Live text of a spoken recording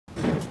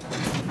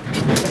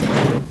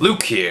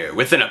Luke here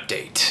with an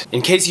update.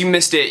 In case you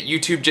missed it,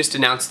 YouTube just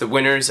announced the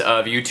winners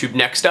of YouTube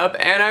Nextup,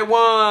 and I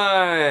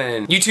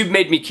won! YouTube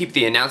made me keep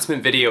the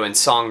announcement video and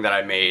song that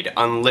I made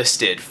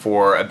unlisted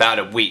for about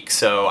a week,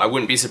 so I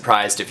wouldn't be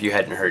surprised if you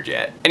hadn't heard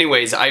yet.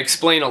 Anyways, I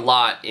explain a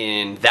lot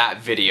in that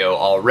video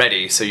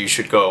already, so you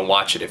should go and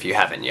watch it if you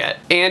haven't yet.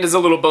 And as a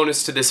little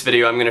bonus to this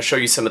video, I'm going to show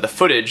you some of the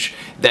footage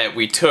that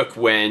we took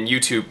when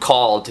YouTube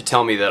called to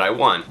tell me that I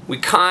won. We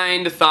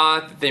kind of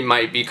thought that they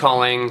might be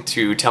calling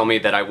to tell me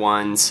that I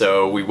won,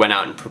 so we went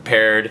out and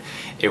prepared.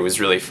 It was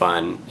really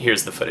fun.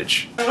 Here's the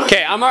footage.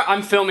 Okay,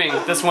 I'm filming.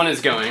 This one is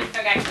going.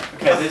 Okay.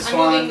 Okay, this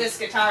one. I'm moving this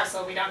guitar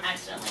so we don't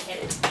accidentally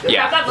hit it.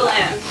 Yeah. How about the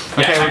land?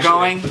 Okay, we're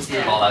going.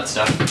 Yeah. All that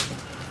stuff.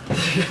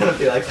 You're gonna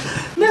be like,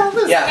 no,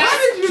 listen. Yeah. How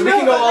did you so we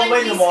can go all the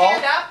way in the wall.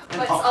 Stand up,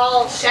 let's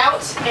all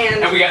shout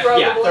and we got, throw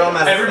yeah, the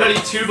balloons. Everybody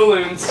 2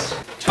 balloons.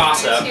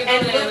 Toss up.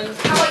 And Luke,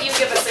 how about you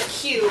give us a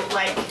cue,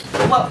 like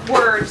what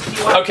words do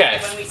you want to say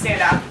when we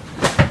stand up?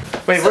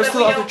 Wait, So where's that the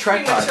we other don't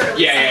tripod?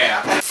 prematurely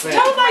Yeah. stand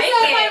up. Tell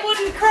myself I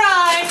wouldn't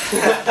cry.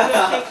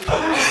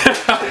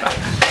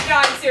 No,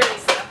 I'm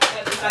serious though.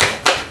 That's funny.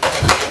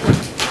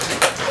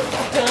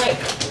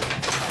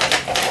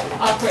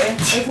 Awkward.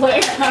 It's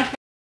like.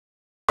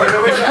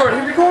 Record.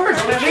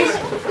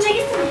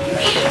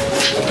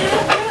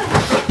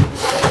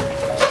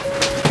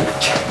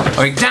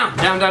 Okay, down.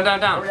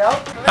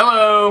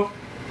 Hello.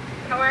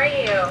 How are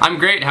you? I'm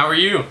great. How are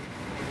you?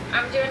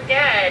 I'm doing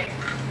good.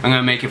 I'm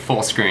gonna make it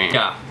full screen.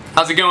 Yeah.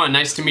 How's it going?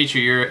 Nice to meet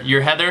you.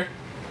 You're Heather?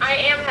 I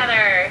am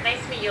Heather.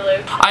 Nice to meet you,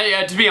 Luke.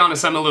 To be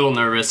honest, I'm a little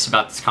nervous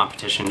about this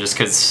competition just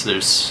because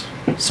there's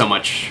so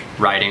much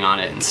riding on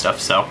it and stuff.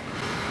 So,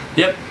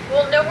 yep.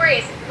 Well, no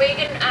worries. We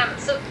can.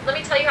 So let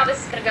me tell you how this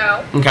is gonna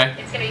go. Okay.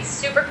 It's gonna be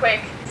super quick.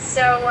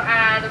 So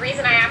the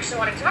reason I actually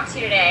wanted to talk to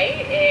you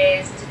today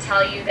is to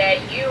tell you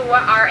that you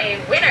are a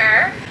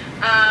winner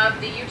of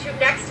the YouTube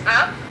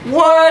Nextup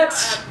What?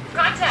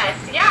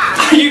 contest. Yeah.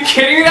 Are you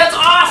kidding me? That's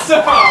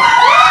awesome!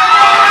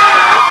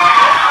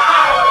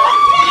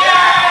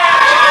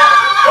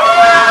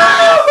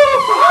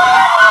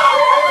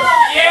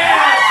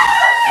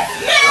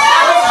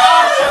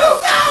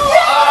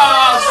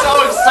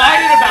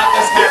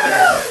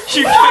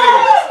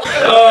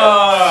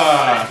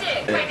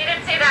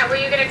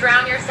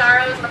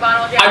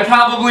 I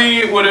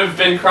probably would have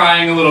been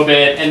crying a little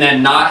bit and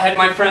then not had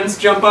my friends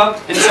jump up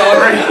and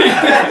celebrate.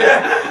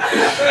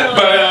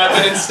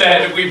 but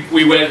instead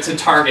we went to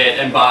Target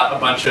and bought a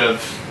bunch of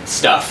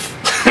stuff.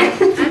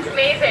 That's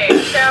amazing.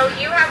 So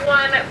you have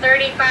won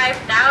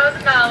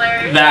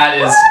 $35,000. That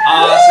is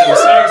awesome.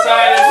 So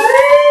excited.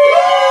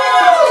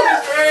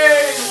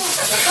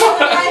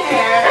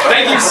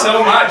 Thank you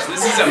so much.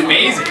 This is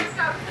amazing.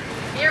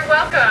 You're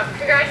welcome.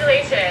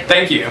 Congratulations.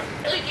 Thank you.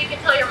 Luke, you can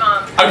tell your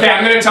mom. Okay,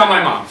 I'm going to tell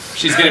my mom.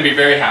 She's going to be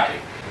very happy.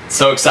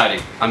 So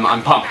exciting. I'm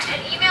pumped. And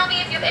email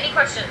me if you have any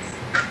questions.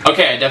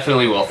 Okay, I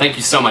definitely will. Thank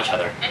you so much,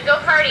 Heather. And go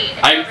party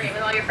and celebrate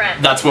with all your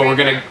friends. That's what we're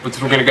gonna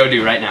go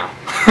do right now.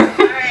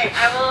 Alright,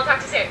 I will talk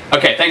to you soon.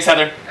 Okay, thanks,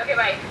 Heather. Okay,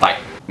 bye. Bye.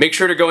 Make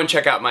sure to go and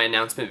check out my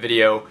announcement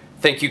video.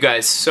 Thank you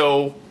guys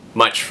so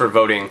much for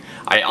voting.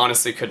 I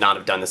honestly could not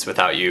have done this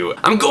without you.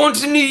 I'm going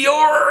to New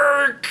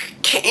York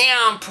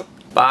camp.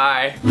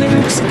 Bye.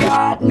 Luke's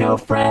got no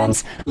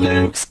friends.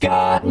 Luke's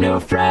got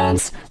no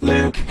friends.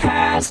 Luke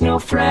has no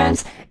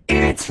friends.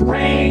 It's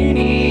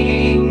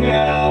raining.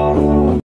 Oh.